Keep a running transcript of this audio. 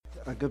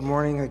Good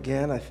morning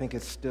again. I think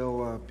it's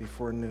still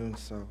before noon,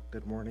 so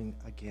good morning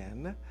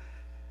again.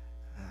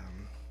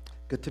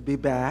 Good to be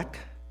back.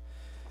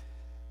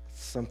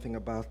 Something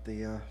about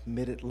the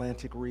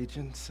mid-Atlantic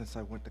region since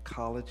I went to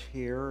college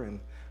here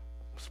and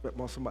spent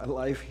most of my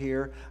life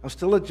here. I'm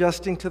still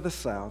adjusting to the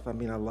South. I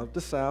love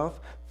the South.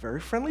 Very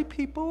friendly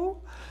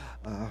people,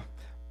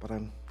 but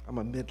I'm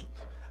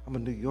a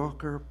New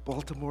Yorker,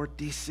 Baltimore,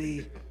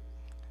 D.C.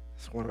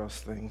 It's one of those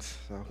things.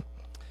 So.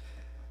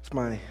 It's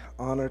my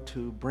honor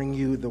to bring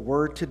you the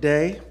word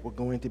today. We're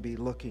going to be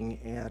looking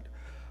at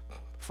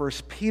 1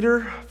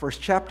 Peter,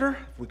 first chapter.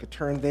 If we could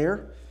turn there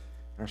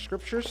in our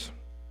scriptures.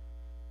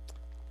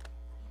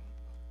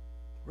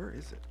 Where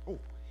is it? Oh,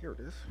 here it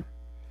is.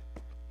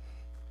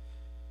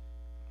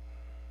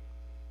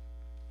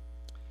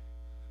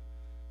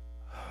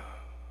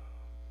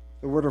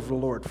 The word of the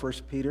Lord, 1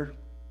 Peter,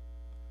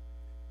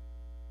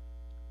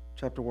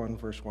 chapter 1,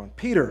 verse 1.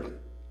 Peter,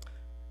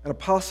 an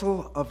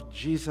apostle of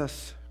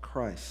Jesus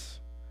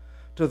Christ,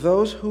 to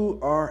those who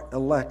are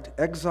elect,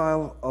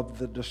 exile of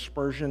the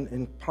dispersion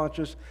in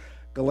Pontus,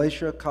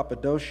 Galatia,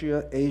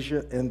 Cappadocia,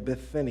 Asia, and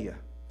Bithynia,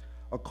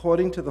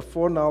 according to the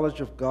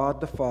foreknowledge of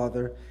God the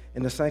Father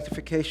and the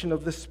sanctification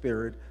of the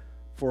Spirit,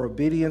 for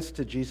obedience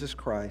to Jesus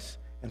Christ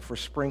and for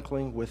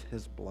sprinkling with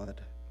his blood.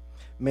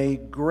 May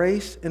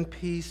grace and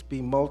peace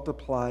be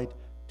multiplied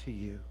to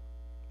you.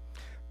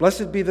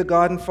 Blessed be the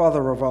God and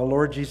Father of our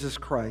Lord Jesus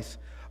Christ.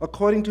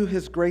 According to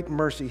his great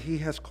mercy, he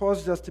has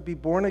caused us to be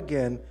born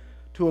again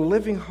to a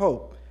living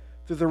hope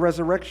through the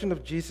resurrection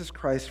of Jesus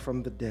Christ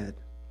from the dead,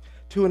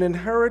 to an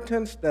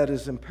inheritance that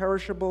is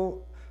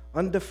imperishable,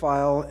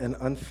 undefiled, and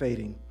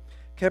unfading,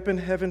 kept in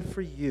heaven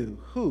for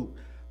you, who,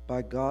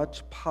 by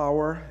God's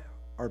power,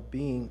 are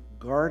being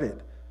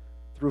guarded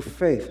through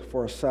faith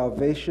for a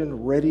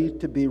salvation ready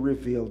to be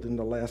revealed in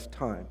the last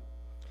time.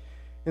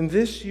 In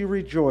this you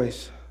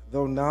rejoice,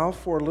 though now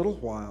for a little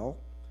while,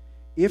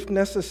 if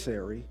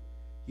necessary,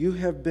 you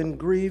have been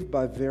grieved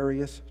by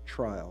various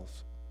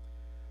trials,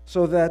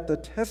 so that the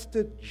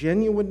tested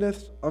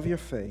genuineness of your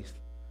faith,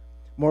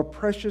 more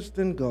precious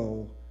than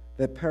gold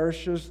that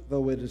perishes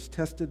though it is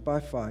tested by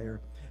fire,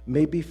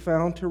 may be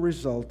found to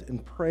result in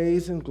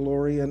praise and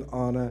glory and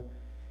honor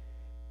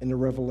in the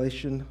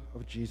revelation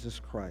of Jesus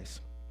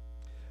Christ.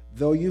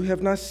 Though you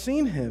have not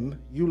seen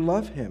him, you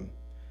love him.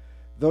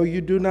 Though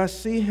you do not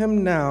see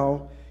him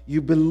now,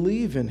 you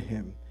believe in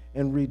him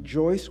and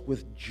rejoice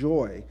with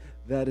joy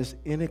that is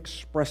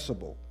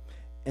inexpressible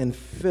and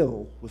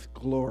filled with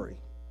glory,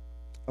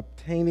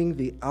 obtaining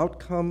the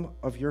outcome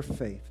of your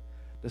faith,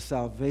 the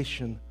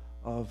salvation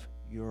of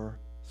your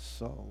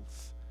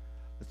souls.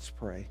 Let's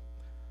pray.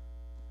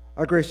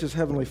 Our gracious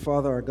Heavenly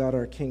Father, our God,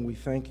 our King, we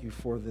thank you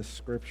for this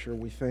scripture.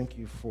 We thank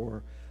you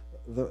for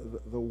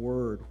the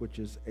word which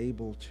is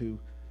able to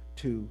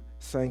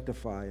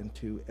sanctify and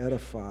to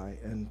edify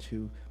and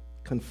to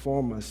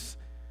conform us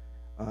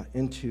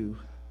into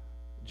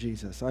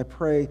Jesus. I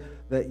pray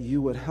that you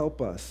would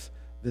help us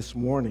this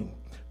morning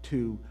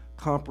to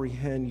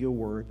comprehend your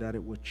word, that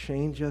it would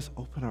change us,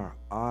 open our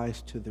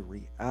eyes to the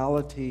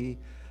reality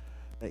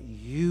that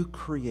you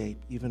create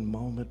even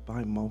moment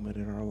by moment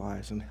in our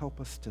lives, and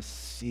help us to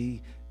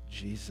see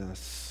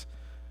Jesus,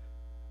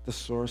 the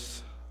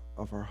source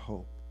of our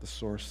hope, the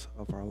source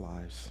of our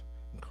lives.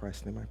 In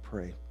Christ's name I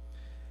pray.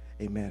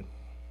 Amen.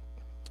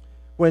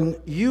 When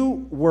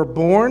you were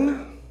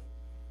born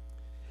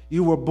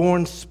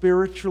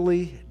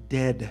spiritually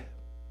dead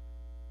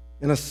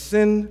in a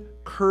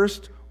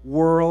sin-cursed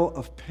world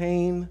of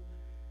pain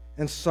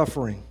and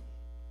suffering.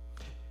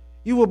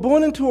 You were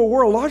born into a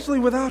world largely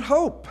without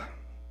hope.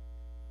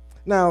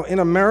 Now, in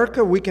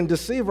America, we can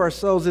deceive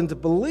ourselves into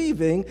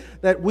believing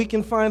that we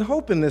can find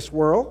hope in this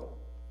world.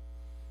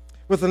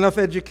 With enough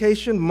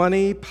education,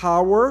 money,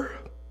 power,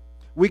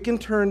 we can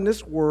turn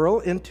this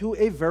world into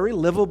a very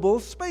livable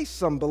space,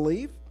 some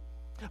believe.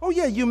 Oh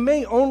yeah, you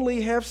may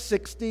only have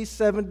 60,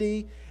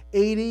 70,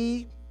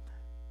 80,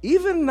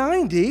 even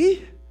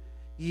 90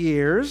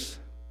 years,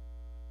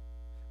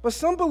 but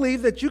some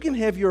believe that you can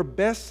have your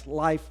best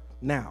life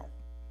now.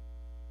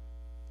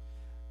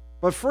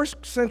 But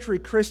first century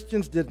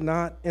Christians did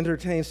not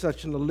entertain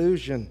such an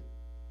illusion.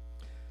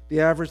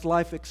 The average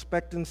life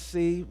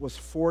expectancy was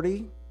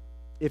 40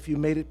 if you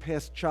made it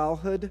past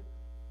childhood.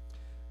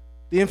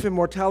 The infant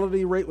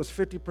mortality rate was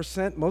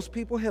 50%. Most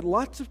people had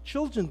lots of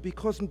children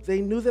because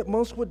they knew that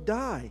most would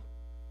die.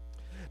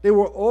 There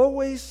were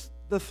always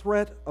the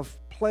threat of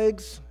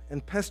plagues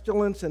and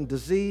pestilence and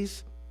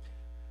disease.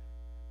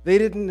 They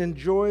didn't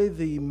enjoy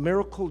the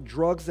miracle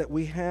drugs that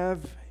we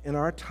have in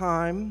our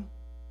time.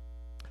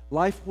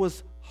 Life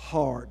was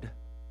hard.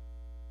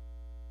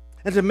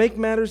 And to make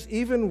matters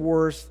even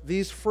worse,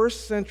 these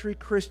first century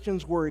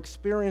Christians were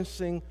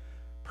experiencing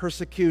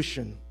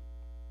persecution.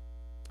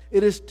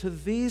 It is to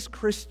these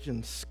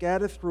Christians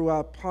scattered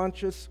throughout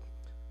Pontus,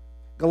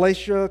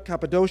 Galatia,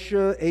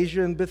 Cappadocia,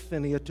 Asia, and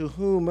Bithynia, to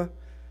whom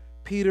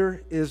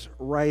Peter is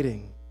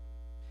writing.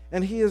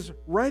 And he is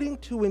writing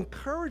to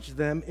encourage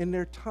them in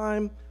their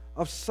time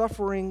of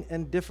suffering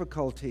and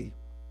difficulty.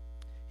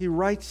 He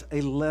writes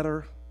a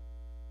letter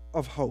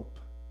of hope.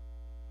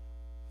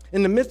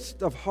 In the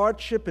midst of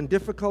hardship and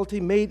difficulty,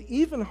 made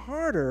even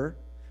harder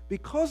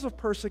because of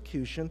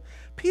persecution,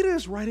 Peter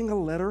is writing a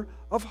letter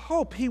of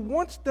hope. He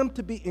wants them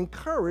to be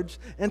encouraged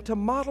and to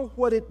model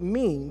what it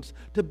means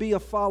to be a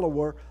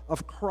follower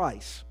of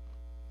Christ.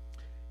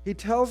 He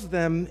tells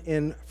them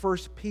in 1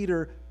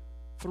 Peter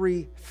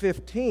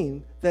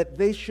 3:15 that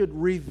they should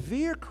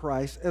revere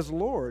Christ as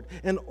Lord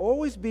and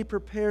always be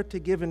prepared to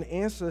give an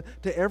answer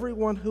to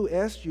everyone who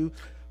asks you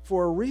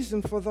for a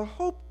reason for the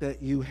hope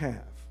that you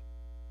have.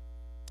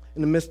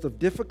 In the midst of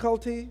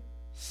difficulty,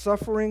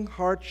 suffering,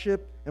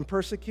 hardship, and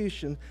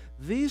persecution,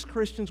 these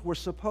Christians were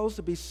supposed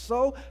to be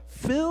so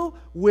filled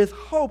with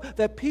hope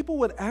that people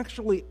would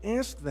actually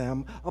ask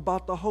them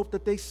about the hope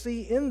that they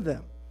see in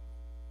them.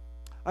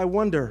 I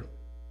wonder,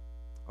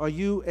 are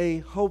you a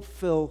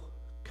hope-filled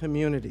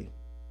community?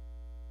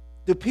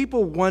 Do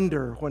people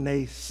wonder when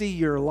they see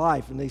your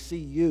life and they see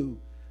you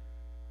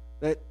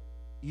that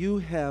you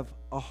have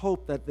a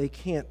hope that they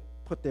can't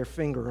put their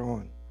finger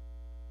on?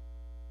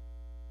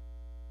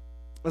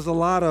 There's a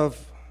lot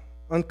of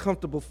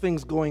uncomfortable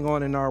things going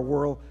on in our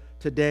world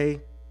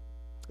today.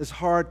 It's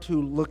hard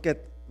to look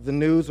at the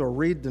news or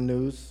read the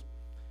news.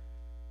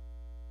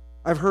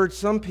 I've heard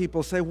some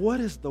people say, what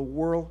is the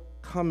world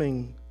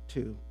coming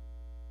to?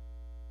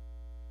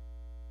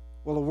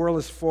 Well, the world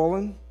is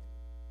fallen,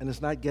 and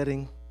it's not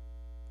getting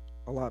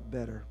a lot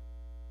better.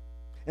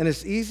 And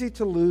it's easy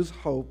to lose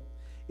hope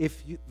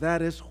if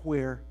that is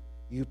where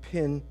you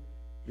pin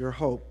your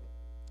hope.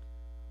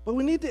 But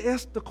we need to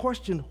ask the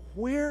question,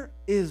 where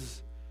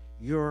is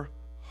your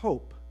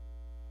hope?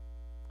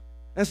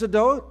 And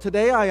so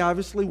today I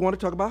obviously want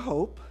to talk about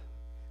hope.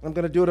 I'm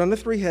going to do it under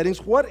three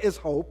headings. What is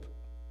hope?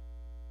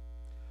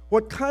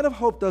 What kind of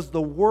hope does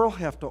the world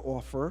have to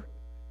offer?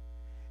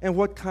 And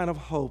what kind of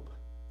hope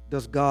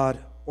does God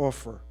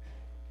offer?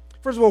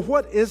 First of all,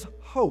 what is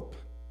hope?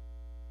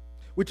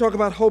 We talk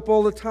about hope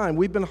all the time.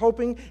 We've been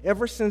hoping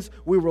ever since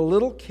we were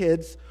little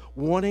kids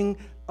wanting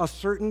a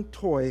certain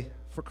toy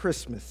for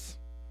Christmas.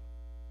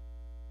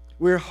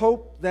 We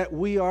hope that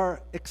we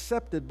are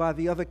accepted by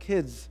the other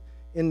kids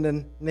in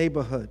the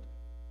neighborhood.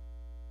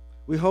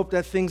 We hope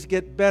that things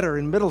get better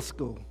in middle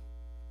school.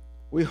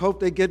 We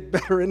hope they get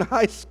better in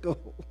high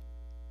school.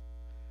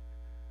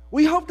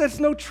 We hope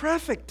there's no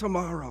traffic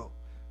tomorrow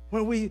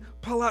when we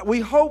pull out. We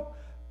hope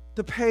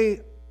to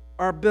pay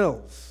our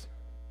bills.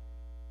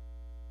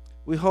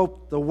 We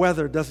hope the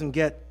weather doesn't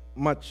get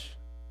much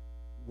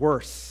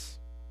worse.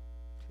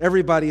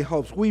 Everybody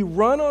hopes. We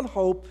run on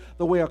hope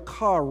the way a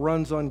car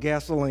runs on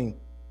gasoline.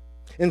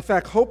 In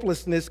fact,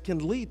 hopelessness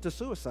can lead to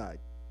suicide.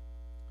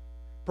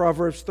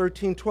 Proverbs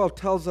 13:12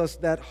 tells us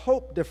that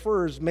hope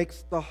defers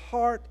makes the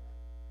heart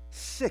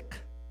sick,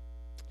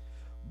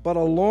 but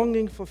a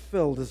longing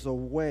fulfilled is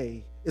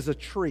a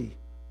tree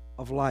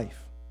of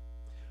life.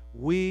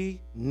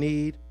 We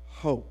need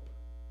hope.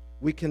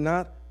 We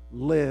cannot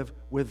live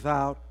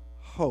without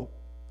hope.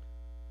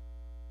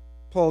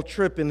 Paul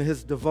Tripp, in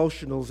his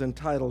devotionals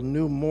entitled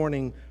New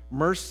Morning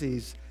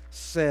Mercies,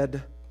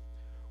 said,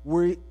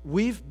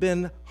 we've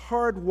been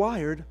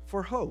hardwired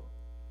for hope.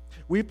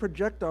 We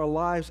project our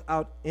lives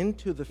out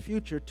into the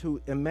future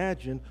to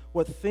imagine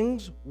what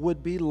things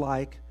would be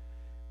like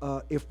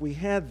if we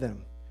had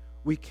them.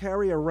 We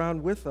carry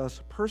around with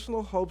us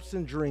personal hopes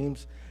and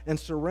dreams and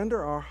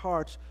surrender our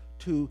hearts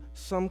to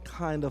some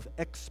kind of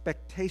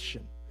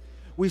expectation.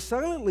 We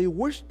silently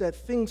wish that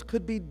things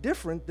could be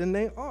different than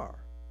they are.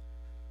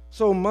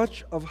 So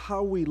much of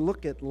how we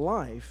look at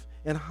life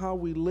and how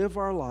we live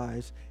our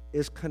lives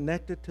is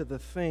connected to the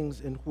things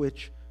in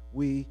which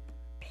we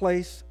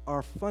place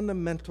our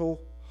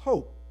fundamental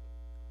hope.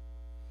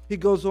 He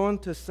goes on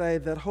to say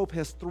that hope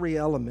has three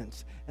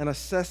elements: an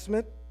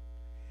assessment,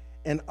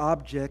 an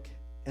object,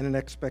 and an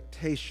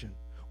expectation.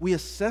 We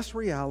assess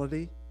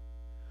reality,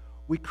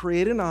 we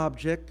create an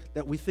object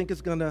that we think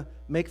is going to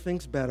make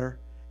things better,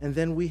 and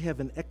then we have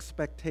an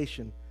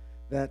expectation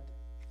that's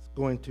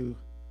going to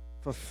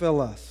fulfill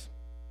us.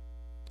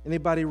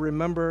 Anybody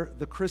remember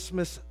the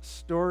Christmas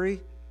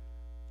story?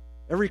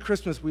 Every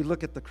Christmas we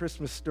look at the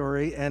Christmas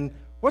story, and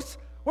what's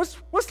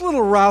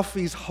little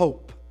Ralphie's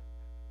hope?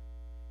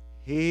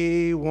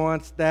 He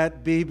wants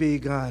that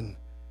BB gun.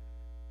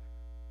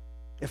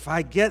 If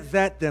I get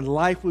that, then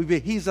life will be.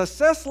 He's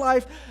assessed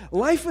life.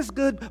 Life is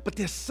good, but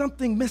there's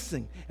something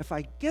missing. If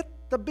I get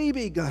the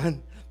BB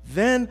gun,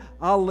 then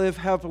I'll live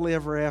happily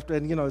ever after.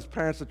 And, his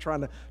parents are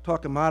trying to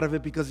talk him out of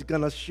it because he's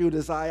going to shoot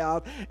his eye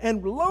out.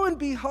 And lo and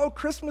behold,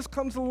 Christmas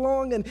comes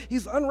along, and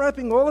he's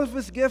unwrapping all of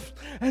his gifts,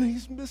 and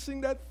he's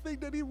missing that thing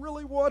that he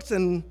really wants.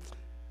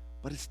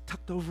 But it's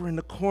tucked over in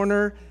the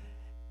corner,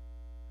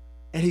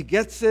 and he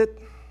gets it,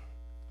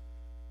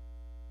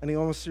 and he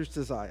almost shoots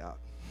his eye out.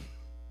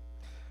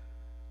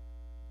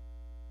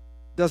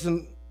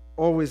 Doesn't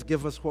always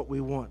give us what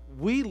we want.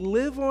 We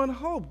live on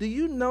hope. Do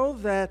you know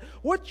that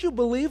what you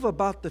believe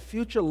about the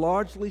future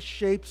largely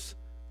shapes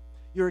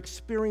your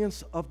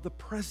experience of the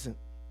present?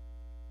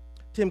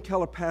 Tim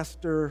Keller,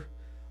 pastor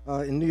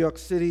in New York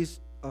City's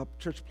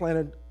church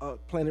Planet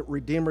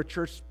Redeemer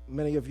Church.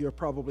 Many of you have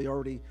probably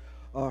already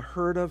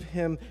heard of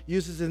him,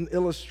 uses an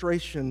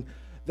illustration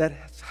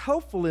that's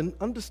helpful in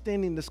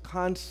understanding this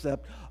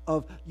concept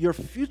of your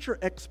future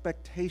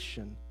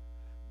expectation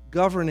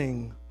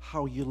governing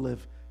how you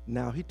live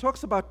now. He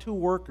talks about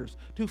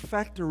two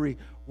factory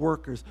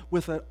workers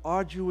with an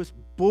arduous,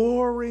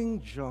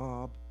 boring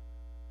job.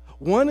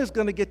 One is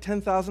going to get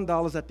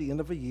 $10,000 at the end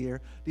of a year.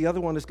 The other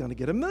one is going to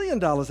get $1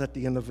 million at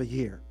the end of a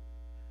year.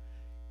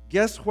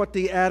 Guess what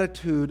the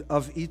attitude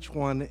of each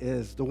one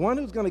is? The one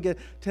who's going to get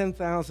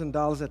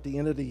 $10,000 at the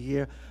end of the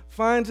year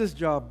finds his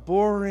job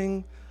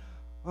boring,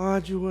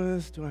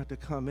 arduous. Do I have to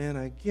come in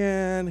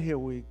again? Here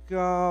we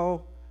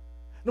go.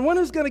 The one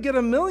who's going to get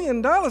 $1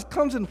 million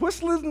comes and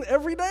whistling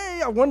every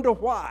day. I wonder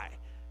why.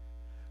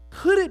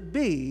 Could it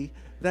be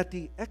that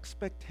the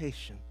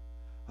expectation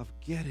of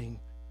getting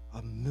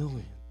 $1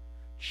 million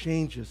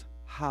changes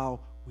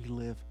how we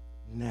live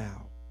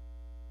now?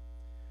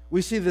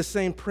 We see the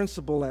same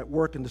principle at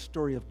work in the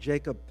story of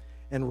Jacob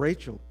and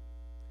Rachel.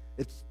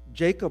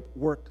 Jacob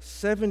worked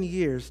 7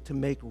 years to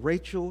make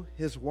Rachel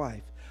his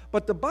wife.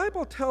 But the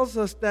Bible tells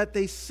us that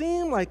they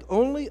seem like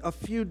only a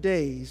few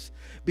days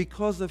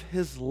because of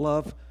his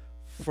love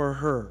for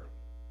her.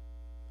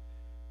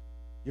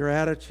 Your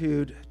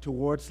attitude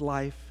towards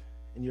life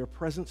and your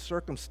present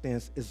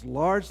circumstance is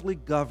largely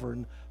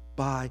governed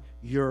by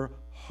your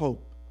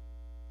hope.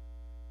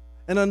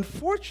 And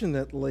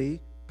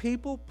unfortunately,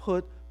 people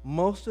put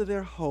most of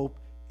their hope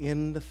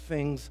in the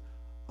things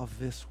of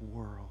this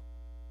world.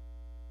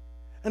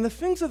 And the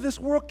things of this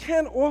world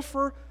can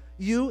offer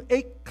you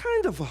a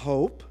kind of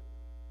hope.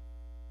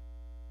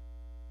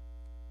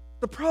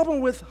 The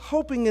problem with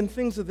hoping in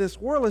things of this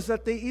world is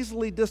that they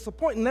easily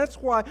disappoint. And that's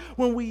why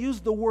when we use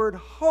the word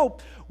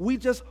hope, we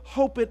just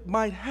hope it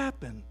might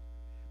happen,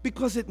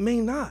 because it may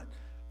not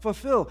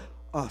fulfill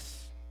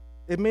us.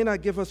 It may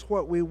not give us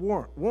what we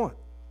want.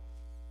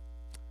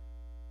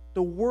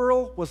 The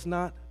world was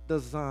not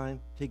designed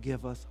to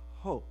give us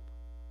hope.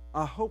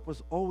 Our hope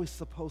was always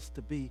supposed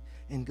to be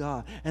in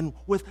God. And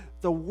with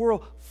the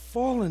world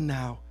fallen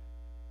now,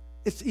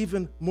 it's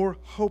even more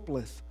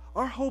hopeless.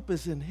 Our hope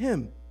is in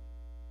Him.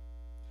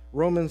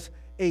 Romans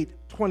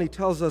 8:20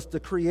 tells us the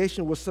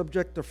creation was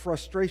subject to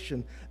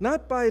frustration,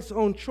 not by its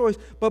own choice,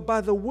 but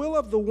by the will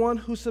of the one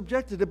who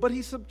subjected it. But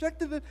He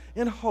subjected it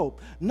in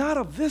hope, not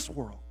of this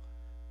world,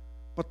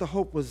 but the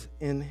hope was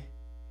in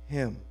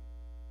Him.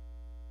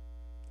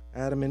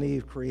 Adam and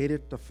Eve,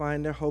 created to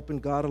find their hope in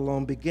God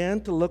alone,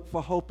 began to look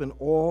for hope in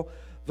all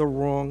the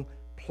wrong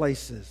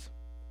places.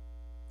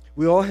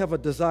 We all have a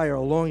desire,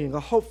 a longing,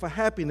 a hope for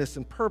happiness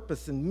and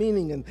purpose and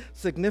meaning and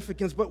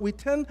significance, but we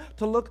tend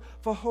to look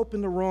for hope in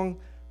the wrong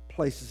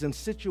places, in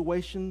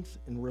situations,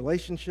 in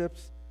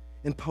relationships,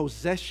 in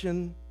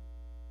possession.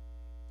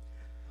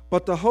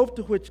 But the hope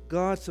to which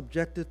God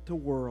subjected the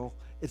world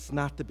is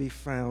not to be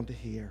found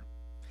here.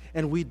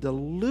 And we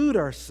delude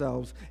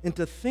ourselves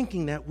into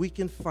thinking that we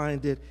can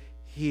find it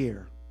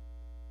here.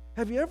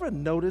 Have you ever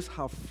noticed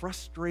how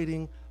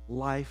frustrating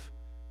life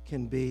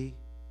can be?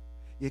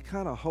 You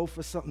kind of hope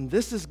for something,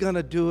 this is going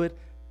to do it,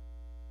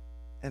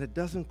 and it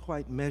doesn't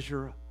quite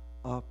measure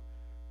up,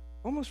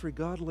 almost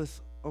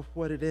regardless of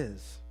what it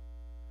is.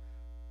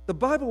 The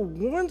Bible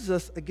warns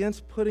us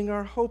against putting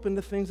our hope in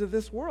the things of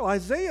this world.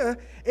 Isaiah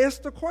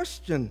asked the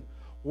question,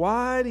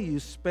 why do you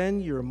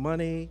spend your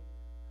money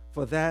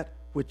for that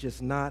which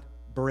is not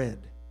bread,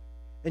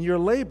 and your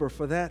labor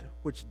for that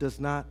which does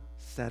not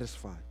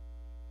satisfy?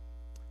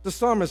 The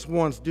psalmist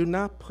warns, do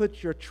not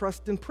put your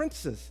trust in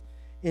princes,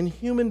 in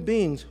human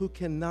beings who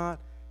cannot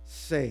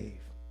save.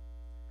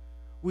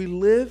 We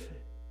live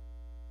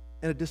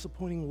in a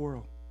disappointing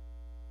world.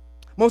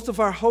 Most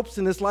of our hopes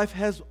in this life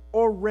has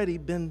already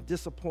been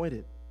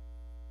disappointed.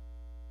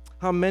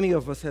 How many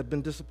of us have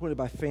been disappointed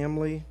by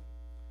family,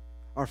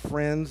 our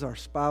friends, our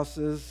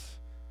spouses,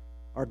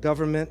 our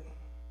government?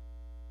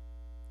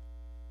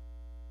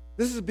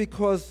 This is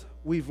because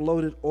we've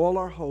loaded all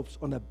our hopes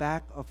on the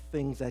back of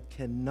things that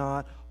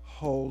cannot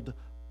hold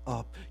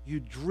up.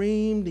 You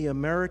dream the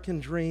American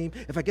dream.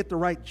 If I get the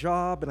right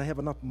job and I have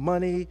enough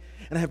money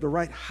and I have the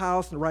right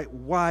house and the right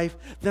wife,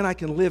 then I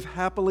can live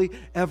happily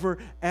ever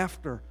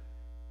after.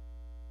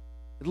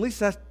 At least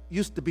that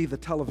used to be the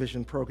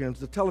television programs.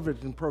 The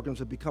television programs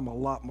have become a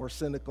lot more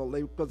cynical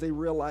because they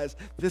realize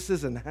this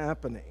isn't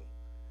happening.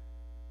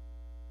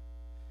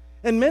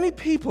 And many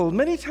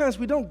times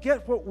we don't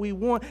get what we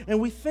want, and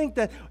we think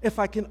that if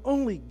I can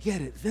only get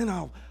it, then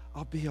I'll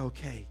be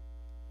okay.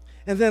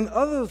 And then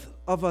others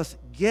of us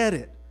get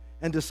it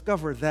and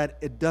discover that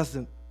it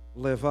doesn't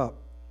live up.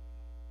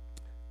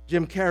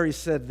 Jim Carrey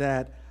said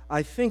that,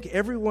 I think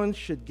everyone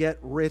should get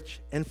rich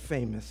and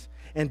famous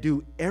and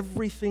do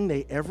everything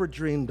they ever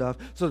dreamed of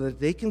so that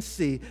they can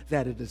see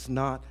that it is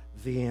not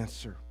the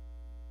answer.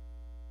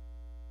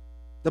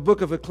 The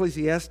book of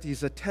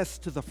Ecclesiastes attests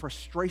to the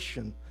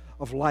frustration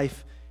of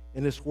life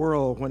in this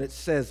world when it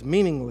says,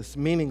 meaningless,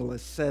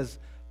 meaningless, says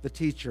the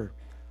teacher.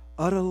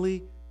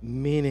 Utterly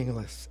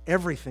meaningless.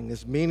 Everything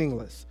is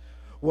meaningless.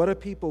 What do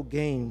people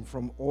gain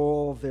from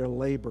all their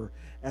labor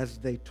as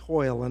they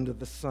toil under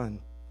the sun?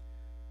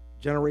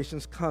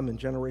 Generations come and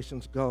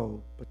generations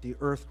go, but the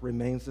earth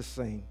remains the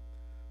same.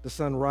 The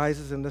sun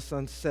rises and the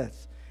sun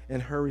sets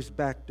and hurries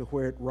back to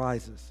where it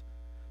rises.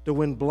 The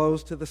wind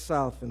blows to the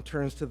south and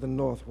turns to the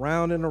north.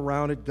 Round and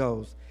around it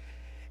goes,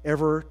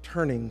 ever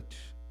turning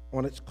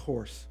on its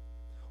course.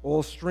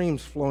 All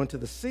streams flow into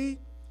the sea,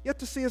 yet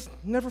the sea is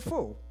never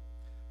full.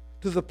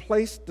 To the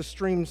place the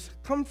streams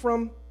come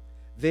from,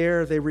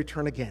 there they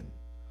return again.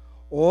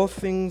 All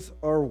things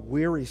are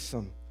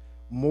wearisome,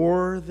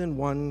 more than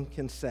one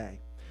can say.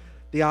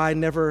 The eye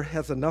never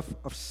has enough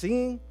of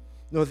seeing,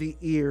 nor the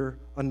ear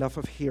enough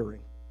of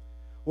hearing.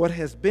 What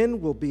has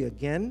been will be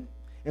again,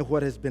 and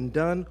what has been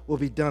done will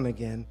be done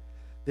again.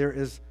 There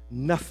is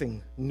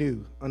nothing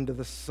new under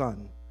the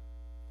sun.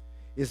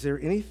 Is there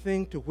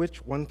anything to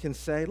which one can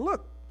say,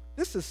 look,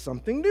 this is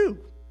something new?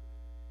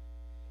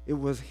 It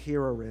was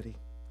here already.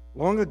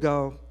 Long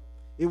ago,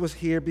 it was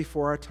here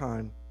before our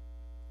time.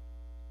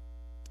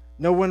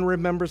 No one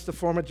remembers the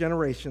former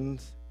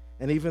generations,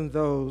 and even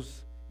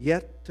those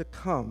yet to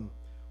come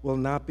will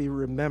not be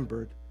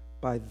remembered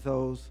by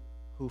those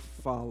who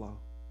follow.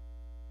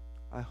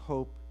 I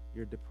hope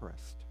you're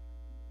depressed.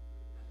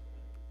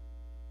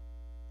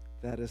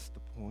 That is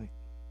the point.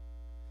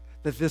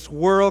 That this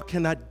world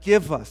cannot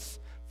give us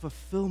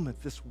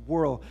fulfillment. This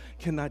world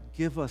cannot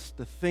give us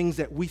the things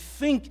that we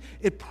think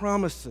it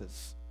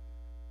promises.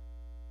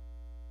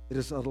 It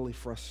is utterly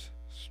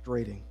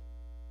frustrating.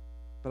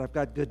 But I've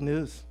got good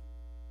news,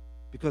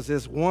 because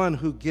there's one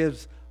who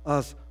gives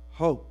us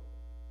hope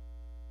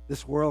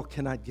this world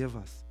cannot give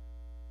us.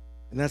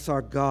 And that's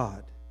our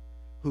God,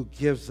 who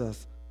gives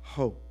us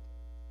hope.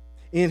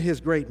 In his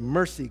great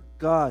mercy,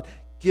 God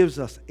gives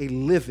us a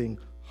living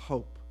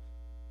hope.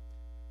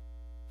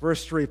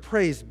 Verse 3,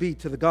 praise be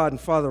to the God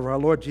and Father of our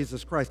Lord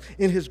Jesus Christ.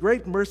 In his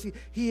great mercy,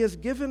 he has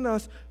given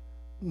us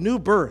new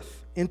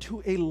birth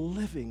into a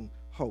living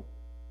hope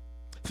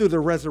through the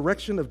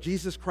resurrection of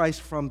Jesus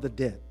Christ from the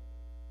dead.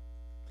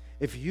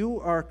 If you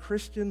are a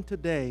Christian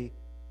today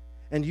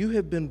and you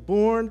have been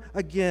born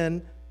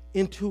again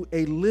into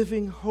a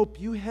living hope,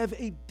 you have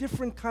a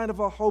different kind of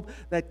a hope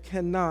that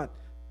cannot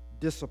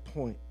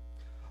disappoint.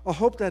 A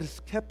hope that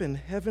is kept in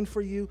heaven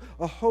for you,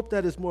 a hope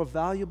that is more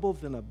valuable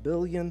than $1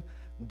 billion,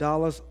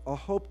 a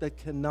hope that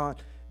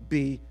cannot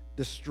be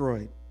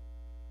destroyed.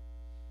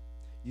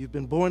 You've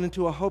been born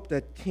into a hope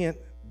that can't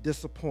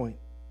disappoint.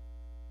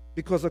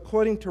 Because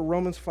according to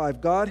Romans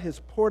 5, God has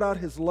poured out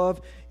his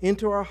love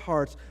into our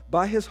hearts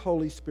by his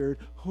Holy Spirit,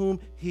 whom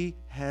he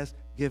has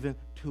given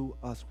to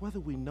us, whether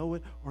we know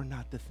it or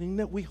not. The thing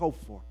that we hope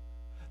for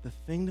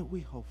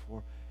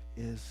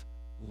is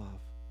love.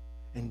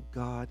 And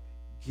God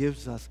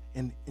gives us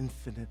an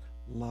infinite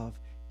love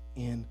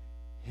in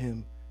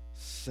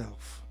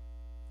himself.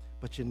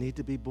 But you need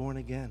to be born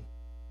again.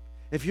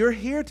 If you're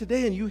here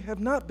today and you have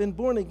not been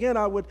born again,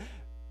 I would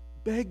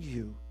beg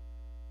you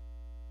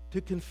to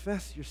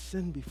confess your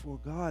sin before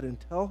God and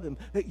tell him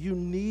that you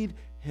need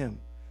him,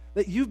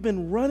 that you've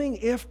been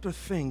running after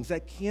things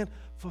that can't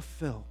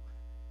fulfill.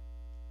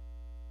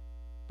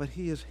 But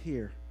he is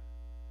here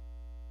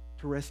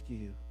to rescue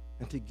you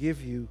and to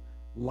give you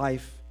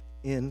life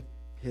in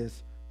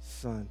his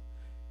Son.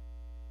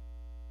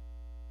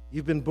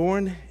 You've been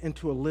born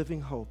into a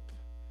living hope.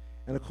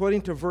 And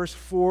according to verse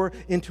 4,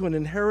 into an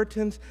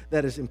inheritance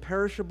that is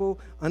imperishable,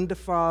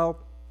 undefiled,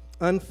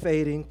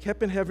 unfading,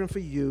 kept in heaven for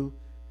you,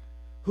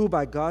 who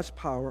by God's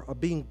power are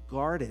being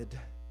guarded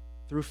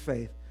through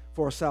faith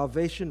for a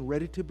salvation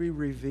ready to be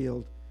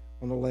revealed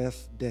on the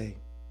last day.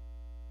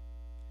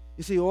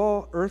 You see,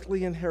 all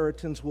earthly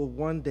inheritance will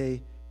one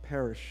day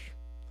perish,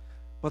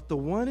 but the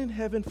one in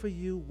heaven for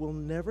you will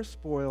never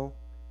spoil.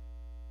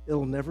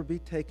 It'll never be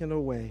taken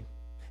away.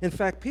 In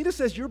fact, Peter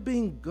says you're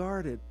being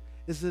guarded.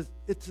 It's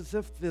as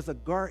if there's a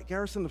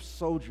garrison of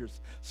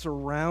soldiers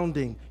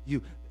surrounding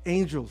you,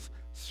 angels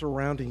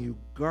surrounding you,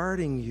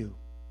 guarding you.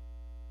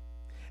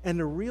 And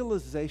the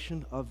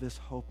realization of this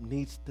hope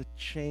needs to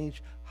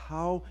change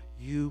how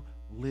you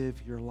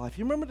live your life.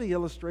 You remember the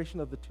illustration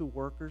of the two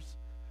workers?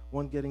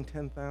 One getting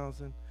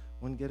 10,000,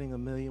 one getting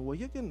 1 million. Well,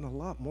 you're getting a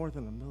lot more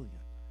than 1 million.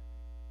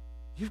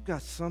 You've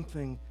got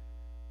something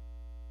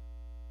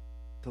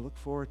to look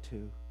forward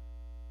to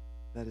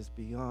that is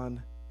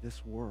beyond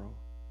this world.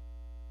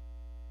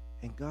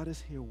 And God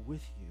is here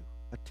with you,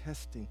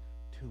 attesting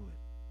to it.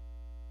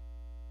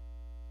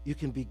 You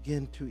can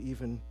begin to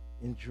even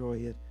enjoy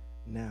it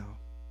now.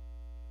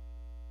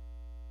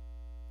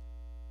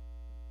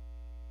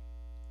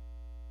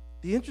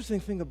 The interesting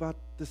thing about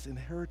this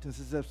inheritance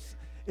is that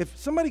if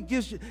somebody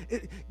gives you,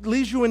 it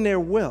leaves you in their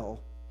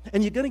will,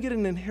 and you're going to get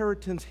an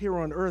inheritance here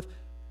on earth,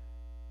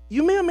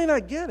 you may or may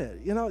not get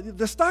it. You know,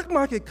 the stock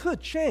market could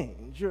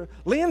change. Your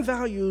land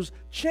values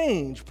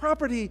change.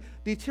 Property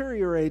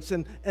deteriorates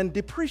and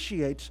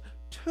depreciates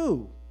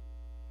too.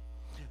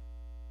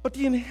 But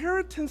the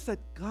inheritance that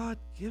God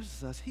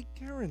gives us, he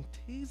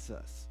guarantees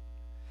us.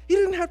 He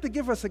didn't have to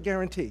give us a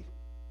guarantee,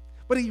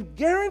 but he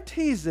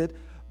guarantees it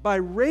by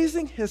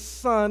raising his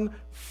Son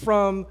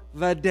from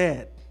the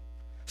dead.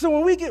 So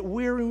when we get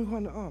weary, we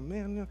wonder, oh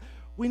man,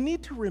 we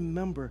need to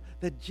remember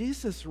that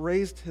Jesus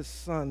raised his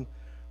son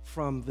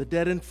from the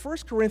dead. And 1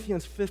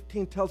 Corinthians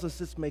 15 tells us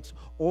this makes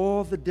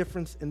all the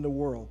difference in the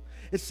world.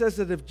 It says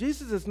that if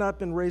Jesus has not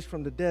been raised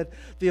from the dead,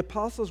 the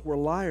apostles were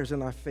liars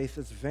and our faith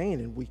is vain,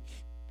 and we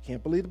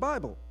can't believe the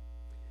Bible.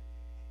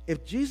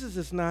 If Jesus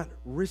is not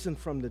risen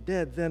from the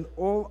dead, then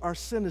all our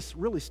sin is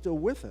really still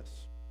with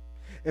us.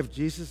 If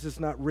Jesus is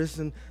not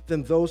risen,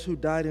 then those who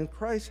died in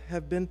Christ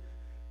have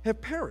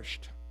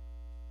perished.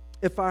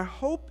 If our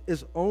hope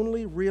is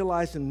only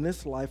realized in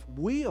this life,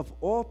 we of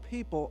all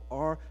people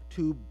are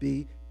to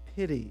be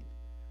pitied.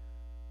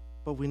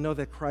 But we know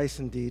that Christ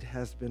indeed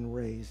has been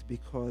raised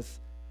because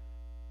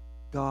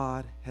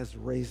God has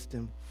raised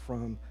him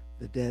from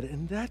the dead.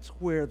 And that's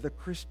where the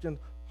Christian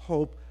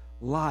hope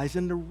lies.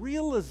 And the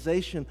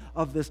realization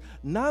of this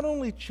not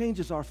only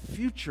changes our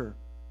future,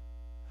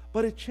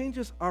 but it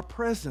changes our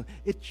present.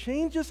 It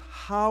changes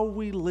how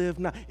we live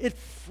now. It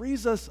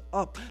frees us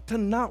up to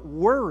not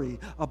worry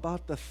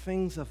about the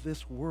things of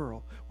this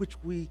world, which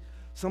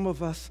some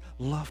of us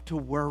love to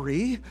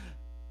worry.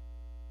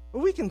 But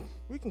we can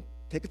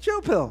take a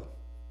chill pill.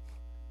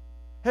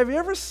 Have you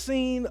ever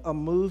seen a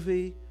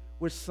movie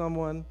with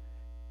someone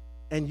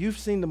and you've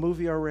seen the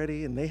movie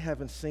already and they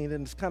haven't seen it,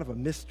 and it's kind of a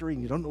mystery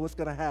and you don't know what's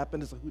going to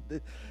happen?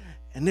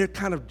 And they're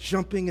kind of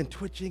jumping and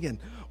twitching and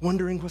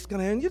wondering what's going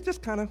to happen. You're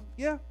just kind of,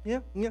 yeah,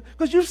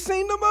 because you've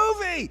seen the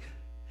movie.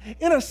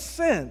 In a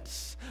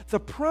sense, the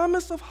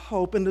promise of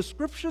hope in the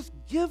scriptures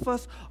give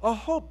us a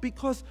hope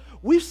because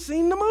we've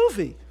seen the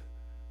movie.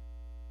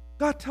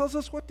 God tells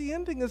us what the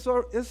ending is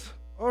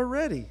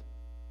already.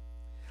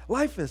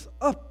 Life is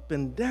up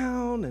and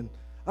down, and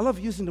I love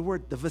using the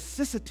word the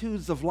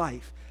vicissitudes of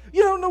life.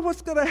 You don't know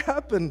what's going to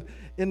happen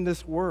in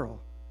this world,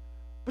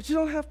 but you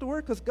don't have to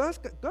worry because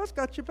God's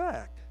got your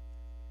back.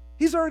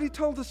 He's already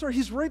told the story.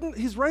 He's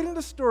writing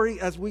the story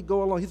as we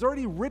go along. He's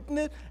already written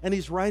it, and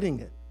he's writing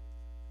it.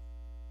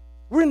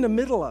 We're in the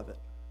middle of it.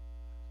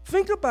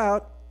 Think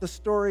about the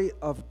story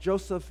of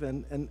Joseph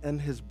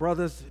and his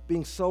brothers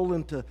being sold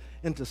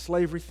into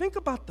slavery. Think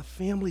about the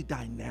family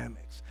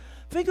dynamics.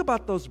 Think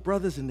about those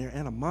brothers and their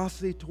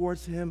animosity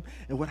towards him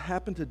and what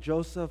happened to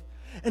Joseph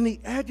and the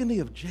agony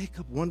of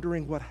Jacob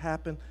wondering what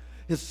happened.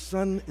 His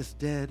son is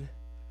dead,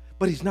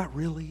 but he's not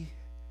really.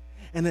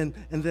 And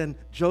then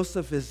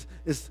Joseph is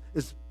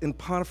in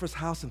Potiphar's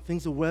house and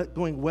things are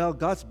going well.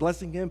 God's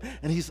blessing him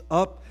and he's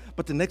up.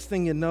 But the next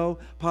thing you know,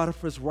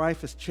 Potiphar's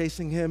wife is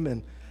chasing him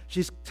and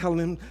she's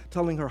telling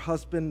her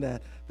husband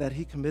that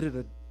he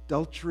committed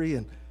adultery.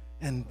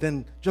 And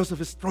then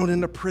Joseph is thrown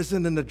into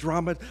prison and the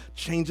drama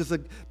changes.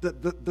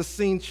 The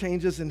scene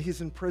changes and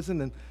he's in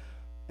prison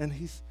and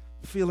he's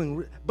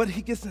feeling, but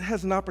he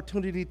has an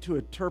opportunity to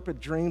interpret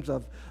dreams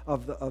of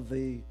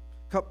the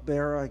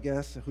cupbearer, I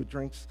guess, who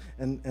drinks,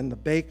 and the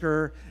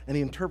baker, and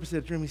he interprets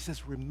the dream. He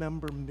says,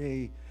 "Remember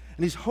me."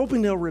 And he's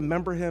hoping they'll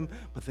remember him,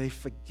 but they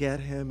forget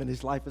him, and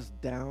his life is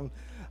down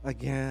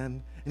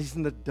again, and he's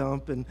in the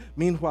dump. And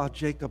meanwhile,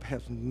 Jacob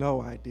has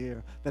no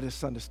idea that his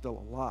son is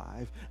still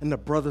alive, and the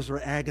brothers are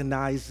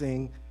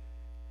agonizing.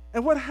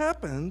 And what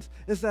happens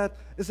is that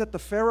the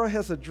Pharaoh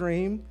has a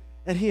dream,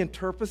 and he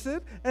interprets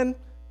it, and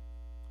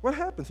what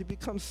happens? He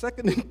becomes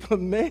second in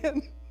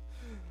command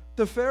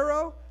to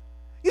Pharaoh.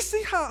 You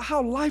see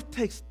how life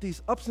takes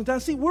these ups and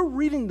downs. See, we're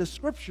reading the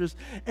scriptures,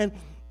 and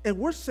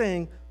we're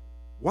saying,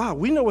 wow,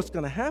 we know what's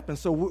going to happen,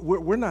 so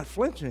we're not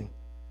flinching.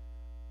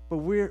 But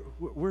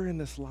we're in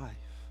this life.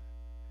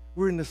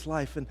 We're in this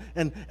life,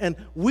 and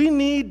we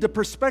need the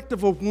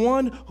perspective of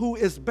one who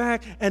is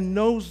back and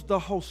knows the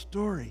whole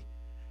story.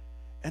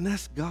 And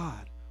that's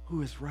God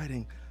who is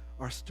writing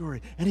our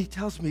story. And he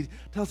tells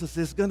us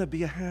there's going to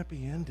be a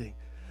happy ending.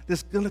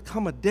 There's going to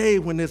come a day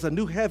when there's a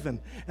new heaven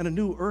and a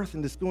new earth,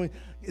 and it's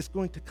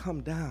going to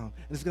come down,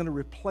 and it's going to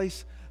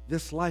replace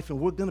this life, and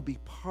we're going to be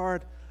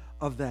part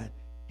of that.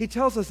 He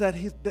tells us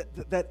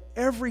that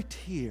every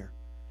tear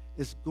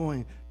is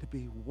going to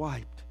be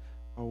wiped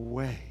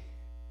away.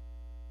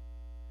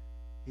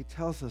 He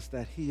tells us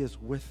that he is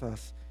with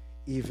us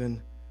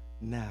even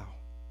now.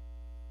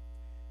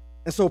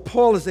 And so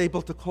Paul is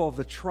able to call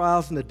the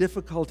trials and the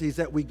difficulties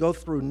that we go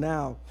through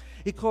now,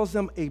 he calls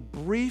them a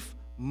brief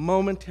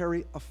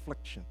momentary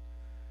affliction.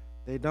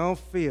 They don't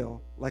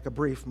feel like a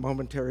brief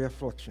momentary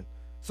affliction.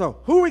 So,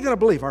 who are we going to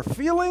believe? Our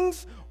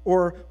feelings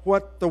or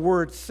what the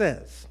word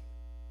says?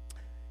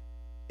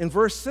 In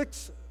verse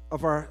 6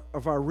 of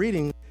our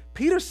reading,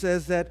 Peter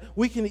says that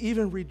we can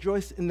even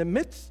rejoice in the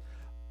midst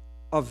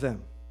of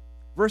them.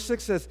 Verse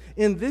 6 says,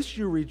 "In this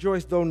you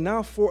rejoice, though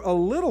now for a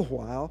little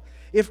while,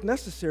 if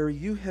necessary,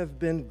 you have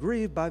been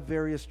grieved by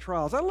various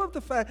trials." I love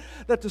the fact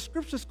that the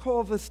scriptures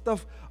call this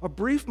stuff a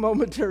brief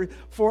momentary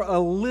for a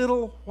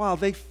little while.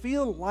 They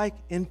feel like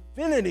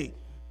infinity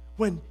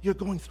when you're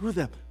going through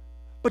them.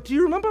 But do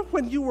you remember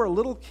when you were a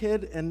little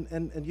kid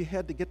and you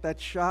had to get that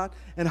shot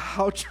and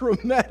how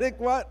traumatic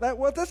that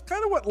was? That's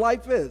kind of what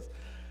life is.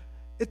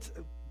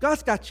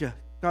 God's got you.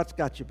 God's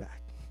got you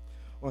back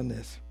on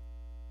this.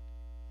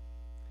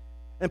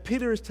 And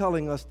Peter is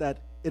telling us that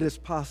it is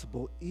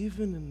possible,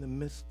 even in the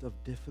midst of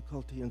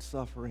difficulty and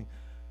suffering,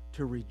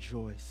 to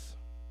rejoice.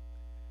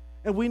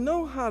 And we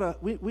know how to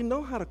we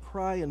know how to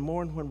cry and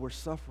mourn when we're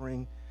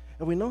suffering,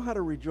 and we know how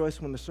to rejoice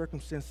when the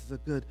circumstances are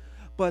good.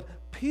 But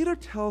Peter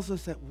tells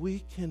us that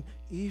we can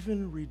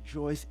even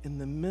rejoice in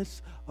the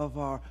midst of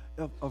our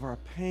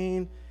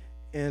pain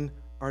and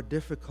our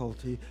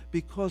difficulty,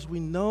 because we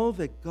know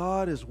that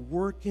God is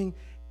working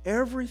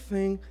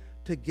everything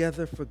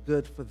together for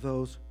good for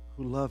those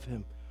who love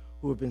him,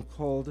 who have been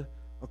called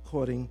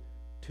according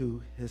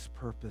to his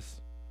purpose.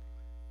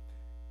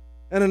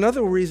 And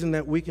another reason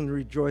that we can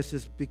rejoice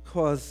is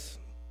because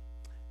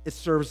it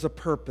serves a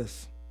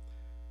purpose.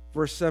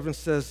 Verse 7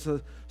 says,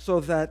 so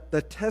that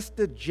the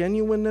tested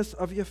genuineness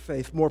of your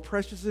faith, more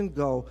precious than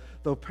gold,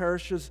 though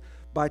perishes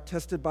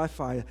tested by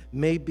fire,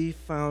 may be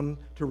found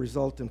to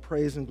result in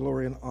praise and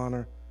glory and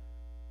honor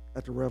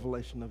at the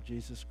revelation of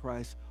Jesus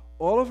Christ.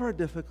 All of our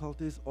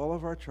difficulties, all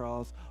of our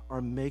trials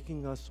are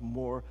making us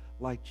more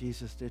like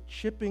Jesus. They're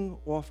chipping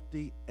off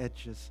the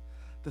edges,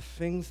 the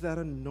things that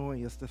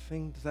annoy us, the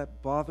things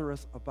that bother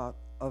us about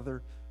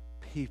other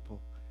people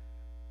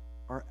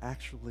are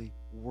actually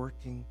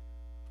working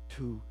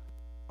to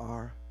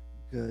our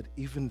good,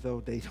 even though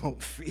they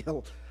don't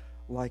feel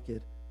like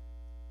it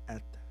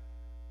at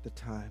the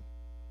time.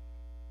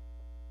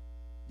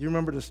 You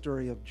remember the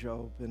story of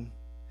Job and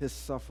his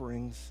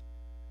sufferings.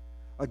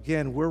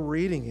 Again, we're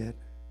reading it.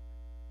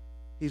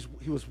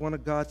 He was one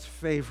of God's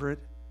favorite.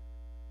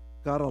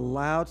 God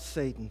allowed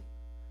Satan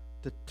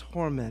to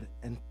torment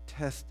and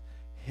test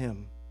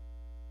him.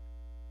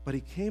 But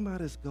he came out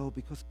as gold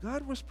because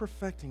God was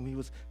perfecting him. He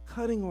was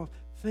cutting off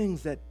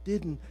things that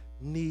didn't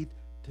need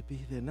to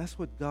be there. And that's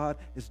what God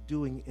is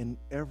doing in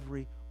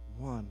every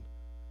one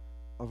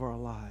of our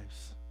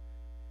lives.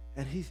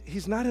 And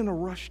he's not in a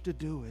rush to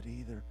do it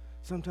either.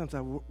 Sometimes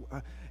I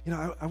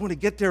want to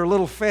get there a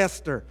little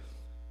faster.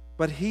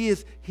 But he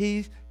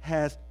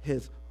has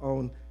his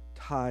own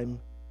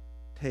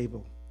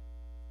timetable.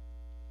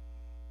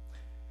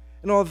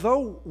 And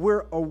although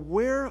we're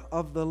aware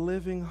of the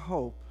living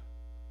hope,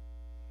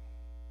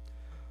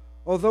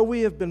 although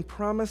we have been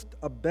promised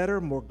a better,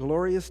 more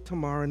glorious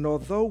tomorrow, and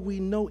although we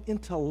know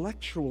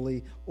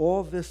intellectually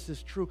all this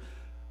is true,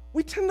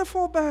 we tend to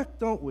fall back,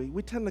 don't we?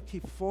 We tend to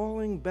keep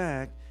falling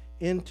back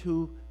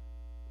into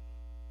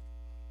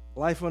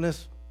life on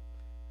this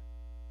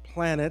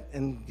planet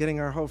and getting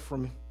our hope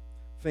from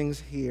things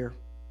here.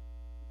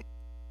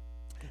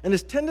 And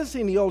this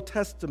tendency in the Old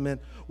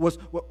Testament was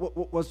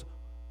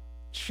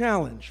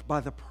challenged by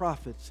the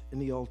prophets in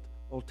the Old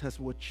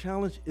Testament, would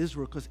challenge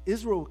Israel, because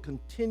Israel would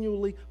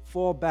continually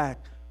fall back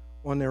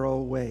on their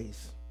old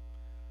ways.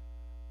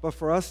 But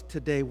for us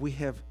today, we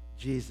have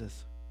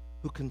Jesus,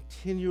 who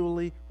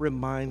continually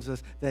reminds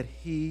us that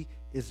he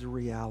is the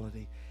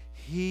reality.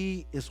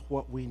 He is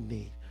what we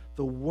need.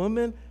 The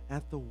woman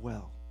at the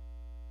well,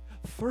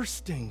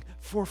 thirsting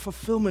for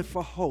fulfillment,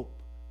 for hope.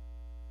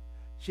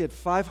 She had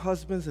 5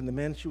 husbands, and the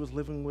man she was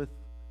living with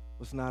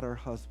was not her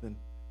husband.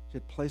 She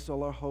had placed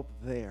all her hope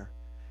there.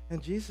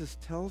 And Jesus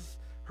tells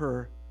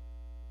her,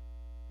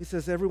 he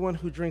says, everyone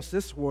who drinks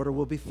this water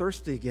will be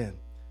thirsty again.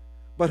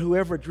 But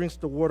whoever drinks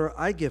the water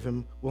I give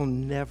him will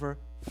never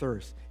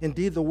thirst.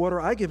 Indeed, the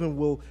water I give him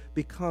will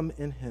become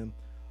in him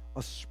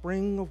a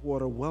spring of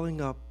water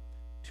welling up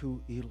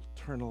to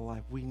eternal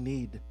life. We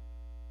need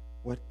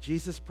what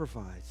Jesus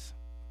provides.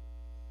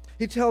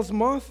 He tells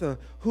Martha,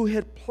 who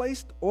had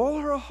placed all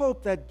her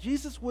hope that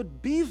Jesus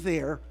would be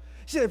there,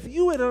 she said, if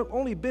you had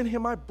only been here,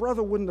 my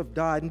brother wouldn't have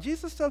died. And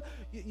Jesus said,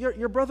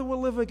 your brother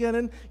will live again.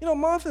 And,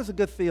 Martha's a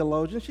good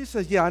theologian. She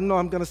says, yeah, I know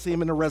I'm going to see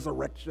him in the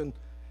resurrection.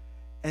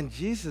 And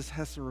Jesus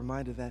has to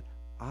remind her that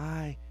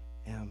I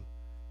am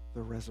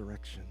the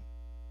resurrection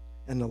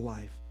and the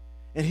life.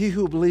 And he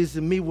who believes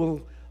in me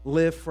will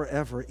live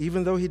forever,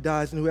 even though he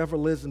dies, and whoever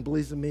lives and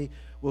believes in me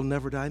will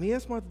never die. And he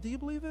asked Martha, do you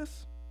believe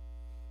this?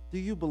 Do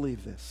you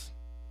believe this?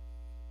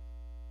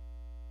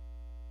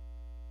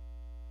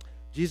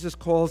 Jesus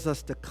calls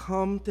us to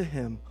come to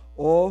him,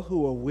 all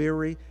who are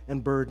weary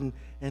and burdened,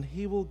 and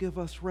he will give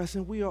us rest.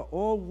 And we are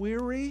all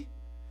weary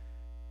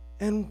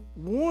and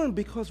worn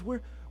because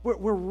we're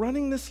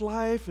running this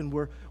life, and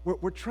we're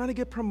trying to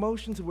get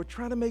promotions, and we're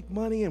trying to make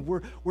money, and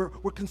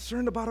we're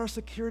concerned about our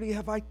security.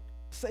 Have I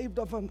saved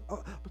up?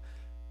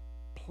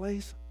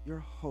 Place your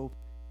hope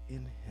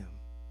in him.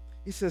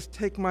 He says,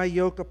 take my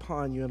yoke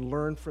upon you and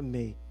learn from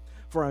me,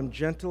 for I'm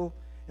gentle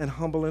and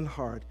humble in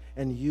heart,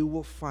 and you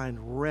will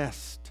find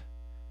rest.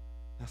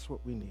 That's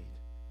what we need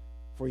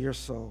for your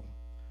soul.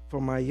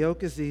 For my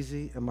yoke is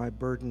easy and my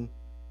burden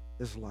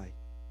is light.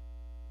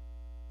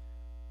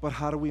 But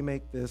how do we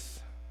make this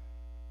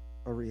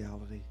a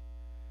reality?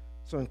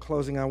 So in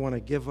closing, I want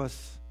to give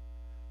us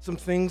some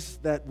things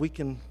that we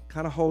can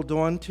kind of hold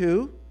on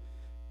to,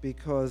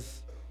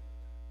 because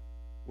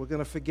we're going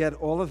to forget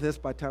all of this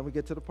by the time we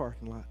get to the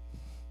parking lot.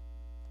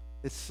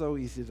 It's so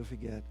easy to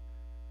forget.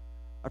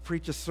 I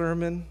preach a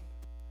sermon.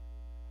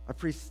 I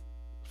preach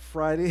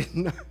Friday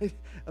night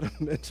at a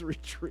men's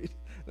retreat.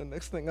 The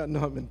next thing I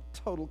know, I'm in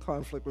total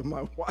conflict with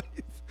my wife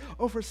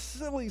over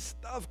silly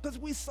stuff because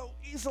we so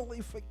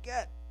easily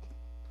forget.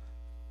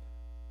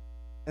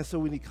 And so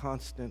we need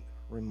constant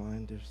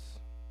reminders.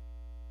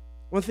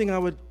 One thing I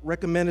would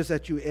recommend is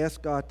that you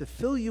ask God to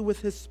fill you with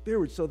His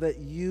Spirit so that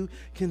you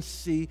can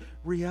see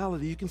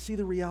reality. You can see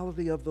the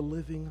reality of the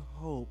living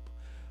hope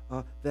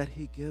that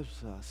He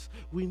gives us.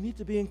 We need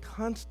to be in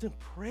constant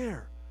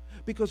prayer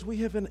because we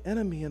have an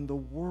enemy in the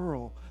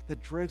world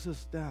that drags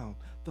us down.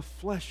 The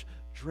flesh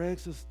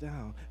drags us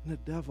down, and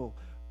the devil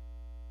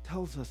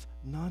tells us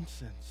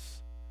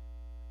nonsense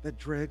that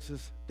drags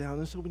us down.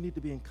 And so we need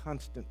to be in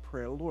constant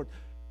prayer. Lord,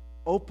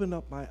 open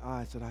up my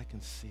eyes that I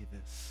can see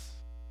this.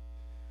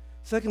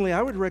 Secondly,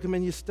 I would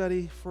recommend you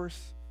study 1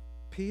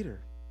 Peter.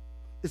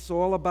 It's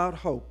all about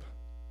hope.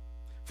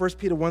 1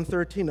 Peter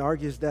 1:13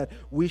 argues that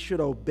we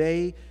should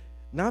obey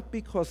not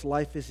because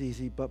life is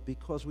easy, but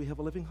because we have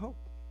a living hope.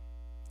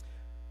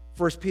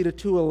 1 Peter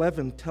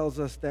 2:11 tells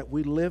us that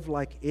we live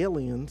like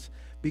aliens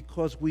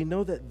because we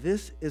know that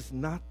this is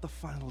not the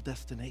final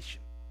destination.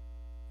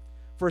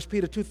 1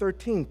 Peter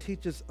 2:13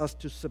 teaches us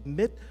to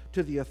submit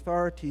to the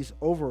authorities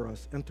over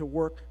us and to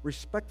work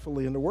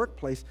respectfully in the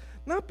workplace,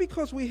 not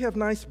because we have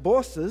nice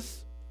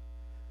bosses,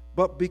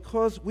 but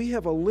because we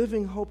have a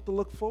living hope to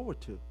look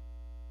forward to.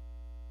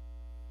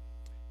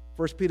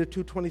 1 Peter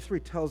 2:23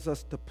 tells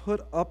us to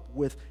put up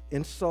with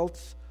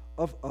insults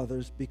of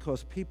others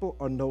because people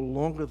are no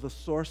longer the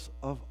source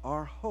of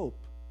our hope.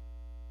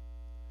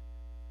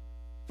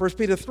 1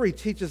 Peter 3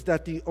 teaches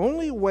that the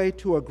only way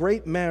to a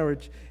great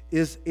marriage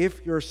is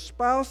if your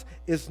spouse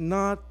is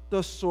not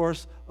the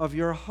source of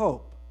your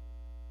hope.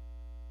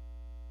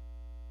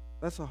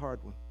 That's a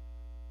hard one.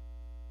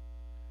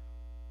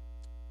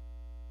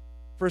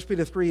 1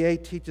 Peter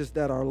 3:8 teaches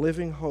that our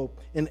living hope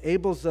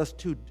enables us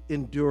to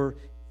endure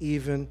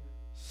even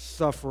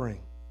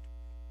suffering.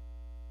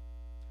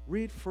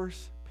 Read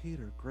 1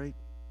 Peter, great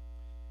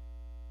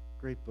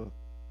book.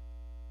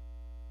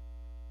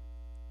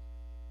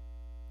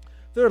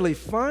 Thirdly,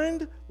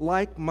 find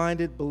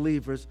like-minded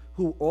believers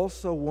who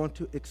also want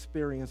to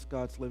experience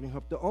God's living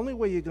hope. The only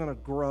way you're going to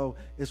grow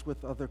is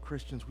with other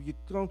Christians.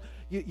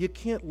 You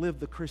can't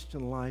live the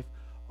Christian life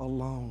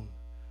alone.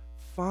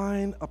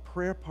 Find a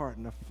prayer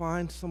partner.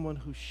 Find someone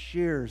who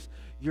shares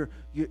your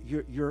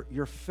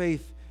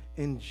faith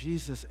in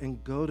Jesus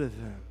and go to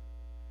them.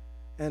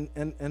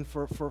 And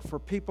for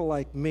people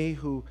like me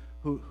who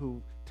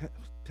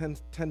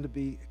tend to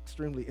be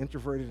extremely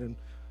introverted and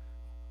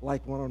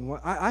like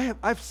one-on-one. I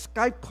have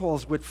Skype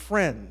calls with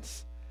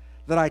friends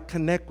that I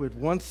connect with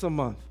once a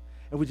month,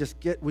 and we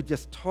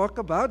just talk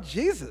about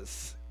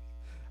Jesus.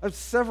 I have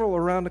several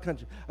around the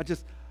country.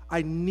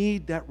 I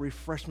need that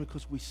refreshment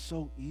because we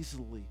so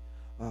easily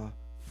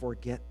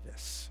forget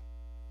this.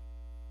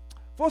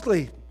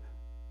 Fourthly,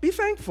 be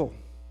thankful.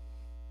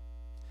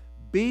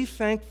 Be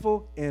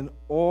thankful in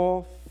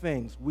all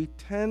things. We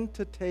tend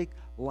to take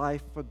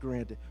life for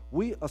granted.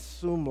 We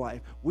assume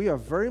life. We are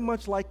very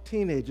much like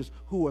teenagers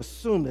who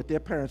assume that their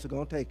parents are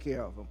going to take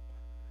care of them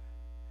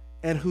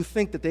and who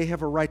think that they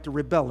have a right to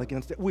rebel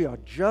against it. We are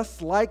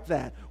just like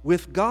that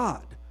with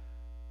God.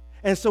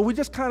 And so we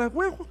just kind of,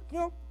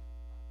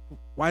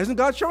 why isn't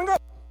God showing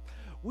up?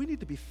 We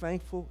need to be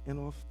thankful and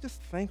all, just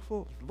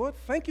thankful. Lord,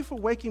 thank you for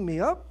waking me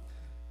up.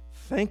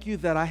 Thank you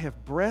that I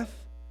have breath.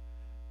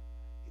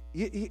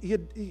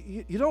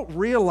 You don't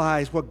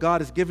realize what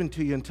God has given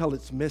to you until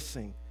it's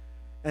missing.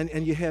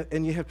 And you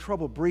have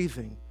trouble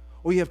breathing,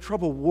 or you have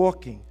trouble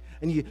walking,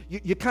 and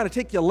you kind of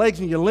take your legs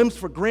and your limbs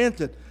for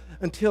granted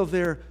until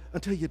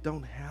you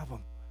don't have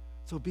them.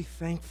 So be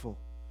thankful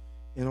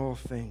in all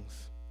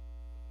things.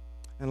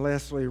 And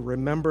lastly,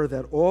 remember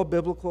that all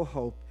biblical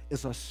hope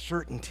is a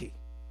certainty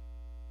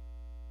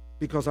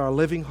because our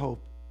living hope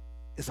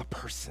is a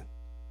person,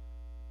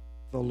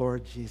 the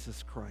Lord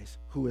Jesus Christ,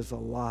 who is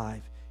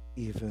alive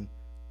even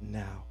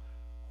now.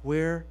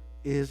 Where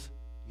is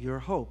your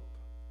hope?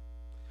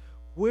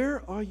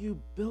 Where are you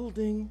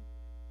building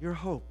your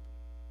hope?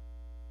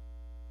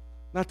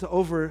 Not to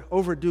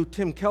overdo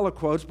Tim Keller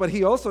quotes, but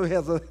he also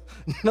has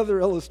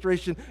another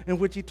illustration in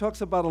which he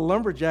talks about a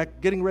lumberjack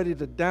getting ready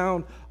to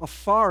down a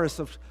forest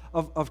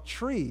of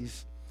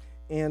trees.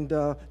 And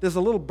there's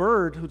a little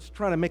bird who's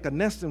trying to make a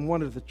nest in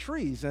one of the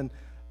trees. And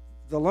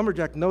the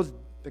lumberjack knows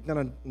they're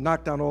going to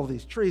knock down all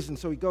these trees. And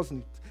so he goes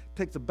and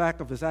takes the back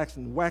of his axe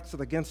and whacks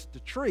it against the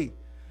tree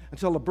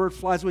until the bird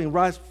flies away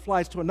and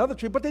flies to another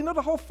tree. But they know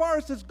the whole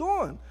forest is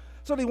gone.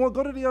 So he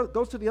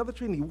goes to the other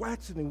tree and he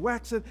whacks it and he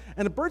whacks it.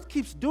 And the bird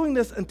keeps doing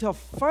this until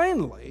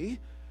finally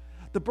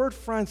the bird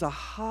finds a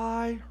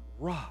high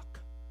rock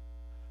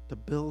to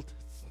build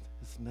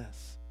his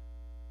nest.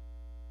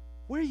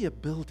 Where are you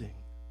building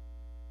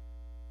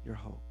your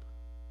hope?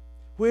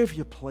 Where have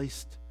you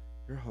placed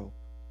your hope?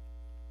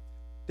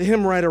 The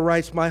hymn writer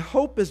writes, "My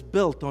hope is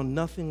built on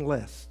nothing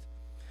less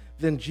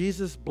than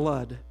Jesus'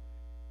 blood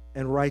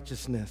and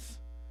righteousness.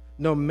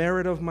 No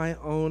merit of my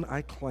own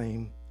I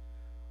claim,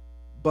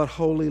 but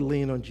wholly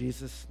lean on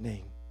Jesus'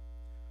 name.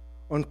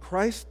 On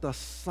Christ, the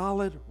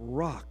solid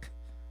rock,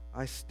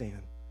 I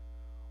stand.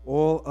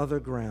 All other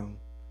ground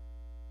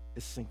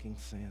is sinking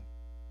sand."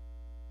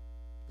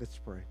 Let's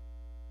pray.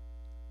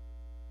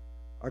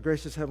 Our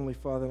gracious Heavenly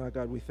Father and our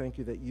God, we thank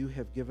you that you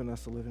have given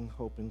us a living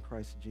hope in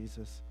Christ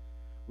Jesus.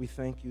 We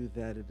thank you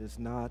that it is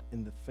not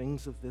in the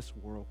things of this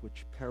world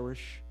which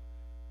perishes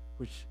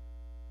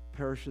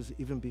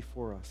even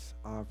before us,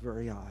 our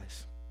very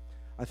eyes.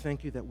 I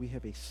thank you that we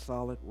have a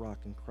solid rock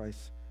in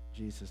Christ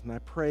Jesus. And I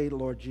pray,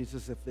 Lord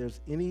Jesus, if there's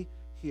any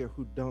here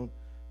who don't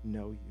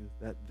know you,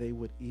 that they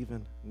would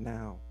even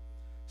now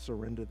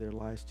surrender their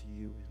lives to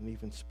you, and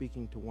even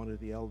speaking to one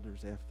of the elders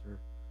after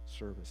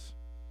service.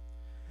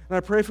 And I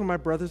pray for my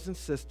brothers and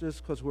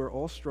sisters, because we're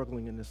all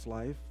struggling in this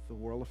life. The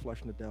world of flesh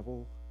and the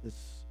devil is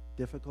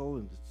difficult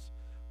and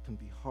it can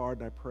be hard.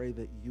 And I pray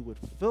that you would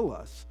fill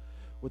us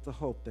with the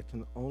hope that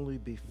can only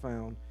be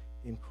found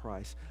in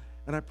Christ.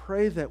 And I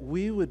pray that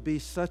we would be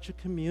such a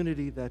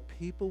community that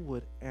people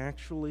would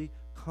actually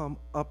come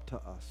up to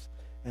us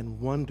and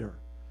wonder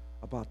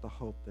about the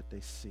hope that they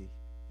see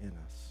in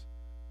us.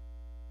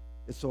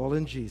 It's all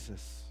in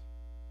Jesus,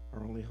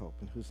 our only hope,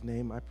 in whose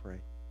name I pray.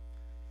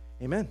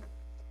 Amen.